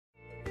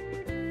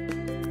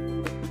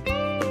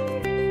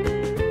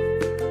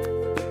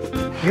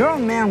Your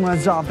old man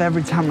runs off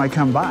every time I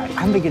come by.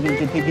 I'm beginning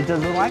to think he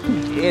doesn't like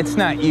me. It's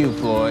not you,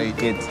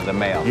 Floyd. It's the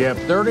mail. You have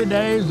 30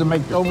 days to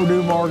make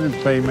overdue mortgage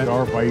payment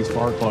or face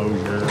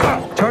foreclosure.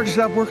 Charges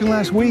stopped working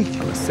last week.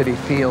 I'm a city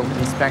field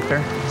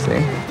inspector. See?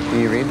 Do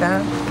you read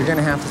that? You're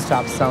gonna have to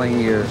stop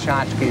selling your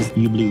tchotchkes.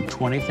 You blew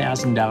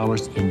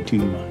 $20,000 in 2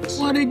 months.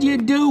 What did you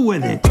do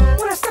with it?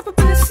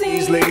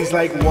 These ladies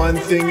like one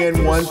thing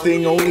and one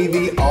thing only,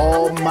 the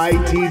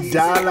almighty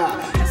dollar.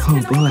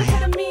 Oh, boy.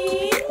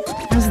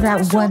 How's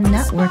that one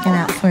nut working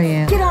out for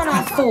you? Get on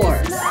all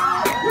fours.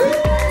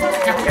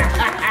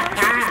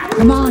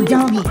 Come on,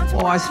 doggy.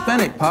 Oh, I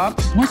spent it,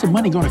 Pops. Where's the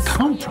money gonna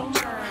come from?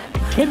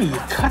 Timmy, you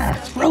cut our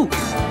throats.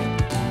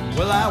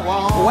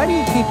 Why do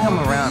you keep him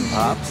around,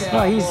 Pops?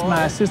 Oh, he's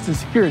my assistant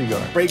security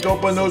guard. Break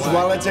open those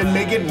wallets and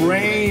make it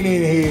rain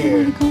in here.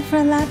 Wanna go for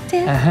a lap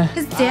dance?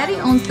 His daddy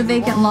owns the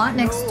vacant lot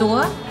next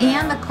door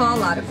and the call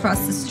lot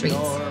across the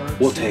streets.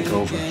 We'll take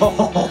over.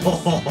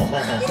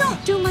 You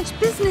don't do much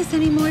business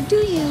anymore, do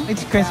you?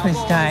 It's Christmas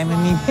time. I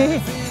mean,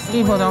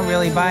 people don't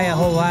really buy a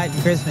whole lot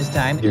at Christmas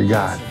time. Your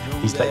guy,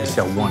 he's letting you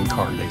sell one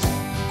car a day.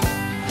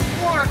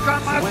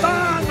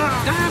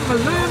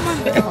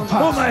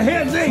 Oh, my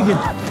head's aching.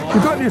 You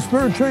got any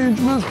spare change,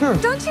 mister?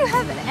 Don't you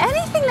have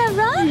anything that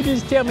runs? You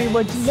just tell me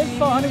what you look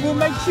for, honey. We'll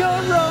make sure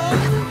it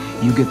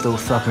runs. You get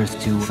those suckers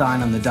to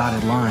sign on the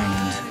dotted line,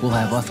 and we'll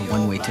have us a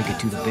one-way ticket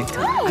to the big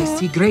time. I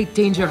see great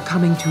danger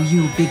coming to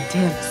you, Big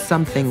Tim.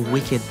 Something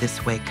wicked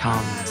this way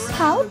comes.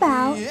 How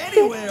about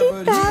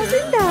 $50,000?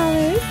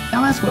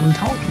 Now that's what I'm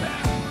talking about.